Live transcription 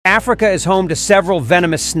Africa is home to several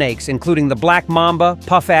venomous snakes, including the Black Mamba,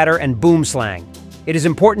 Puff Adder, and Boomslang. It is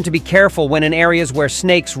important to be careful when in areas where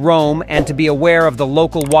snakes roam and to be aware of the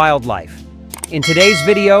local wildlife. In today's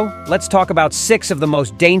video, let's talk about 6 of the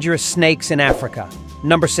most dangerous snakes in Africa.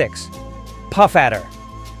 Number 6. Puff Adder.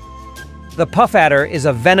 The Puff Adder is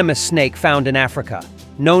a venomous snake found in Africa,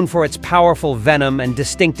 known for its powerful venom and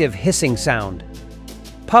distinctive hissing sound.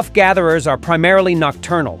 Puff gatherers are primarily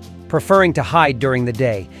nocturnal, preferring to hide during the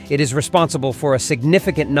day. It is responsible for a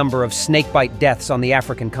significant number of snakebite deaths on the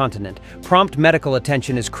African continent. Prompt medical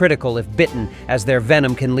attention is critical if bitten, as their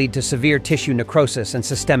venom can lead to severe tissue necrosis and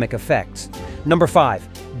systemic effects. Number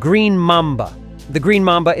 5. Green Mamba. The green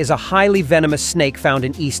mamba is a highly venomous snake found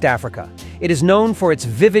in East Africa. It is known for its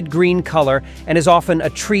vivid green color and is often a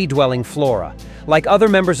tree-dwelling flora. Like other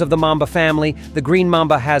members of the mamba family, the green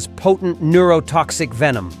mamba has potent neurotoxic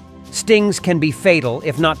venom. Stings can be fatal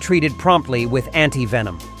if not treated promptly with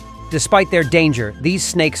anti-venom. Despite their danger, these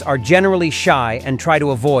snakes are generally shy and try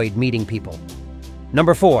to avoid meeting people.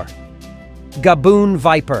 Number 4. Gabon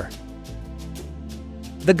Viper.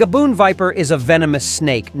 The Gabon Viper is a venomous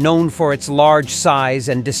snake known for its large size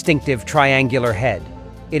and distinctive triangular head.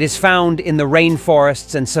 It is found in the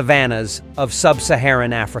rainforests and savannas of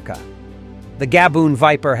sub-Saharan Africa. The Gabon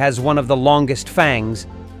Viper has one of the longest fangs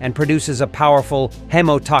and produces a powerful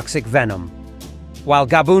hemotoxic venom. While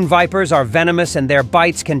Gabon Vipers are venomous and their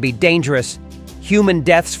bites can be dangerous, human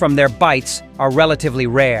deaths from their bites are relatively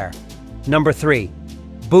rare. Number 3.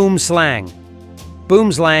 Boomslang.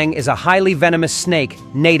 Boomslang is a highly venomous snake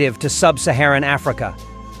native to sub-Saharan Africa.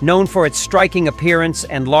 Known for its striking appearance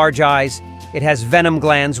and large eyes, it has venom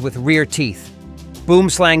glands with rear teeth.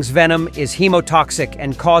 Boomslang's venom is hemotoxic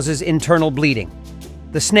and causes internal bleeding.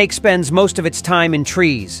 The snake spends most of its time in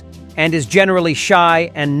trees and is generally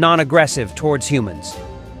shy and non-aggressive towards humans.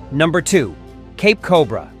 Number 2. Cape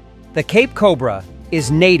Cobra. The Cape Cobra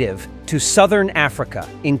is native to southern Africa,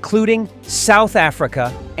 including South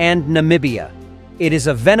Africa and Namibia. It is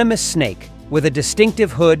a venomous snake with a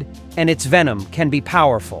distinctive hood, and its venom can be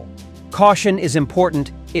powerful. Caution is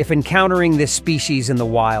important if encountering this species in the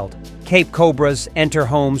wild. Cape Cobras enter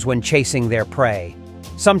homes when chasing their prey.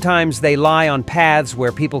 Sometimes they lie on paths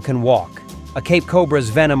where people can walk. A Cape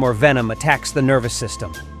Cobra's venom attacks the nervous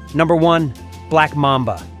system. Number 1. Black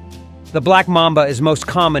Mamba. The Black Mamba is most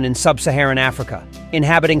common in sub-Saharan Africa,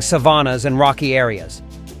 inhabiting savannas and rocky areas.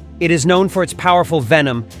 It is known for its powerful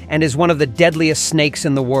venom and is one of the deadliest snakes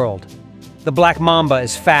in the world. The Black Mamba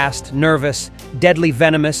is fast, nervous, deadly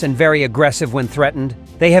venomous, and very aggressive when threatened.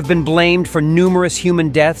 They have been blamed for numerous human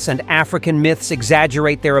deaths, and African myths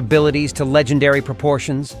exaggerate their abilities to legendary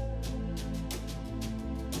proportions.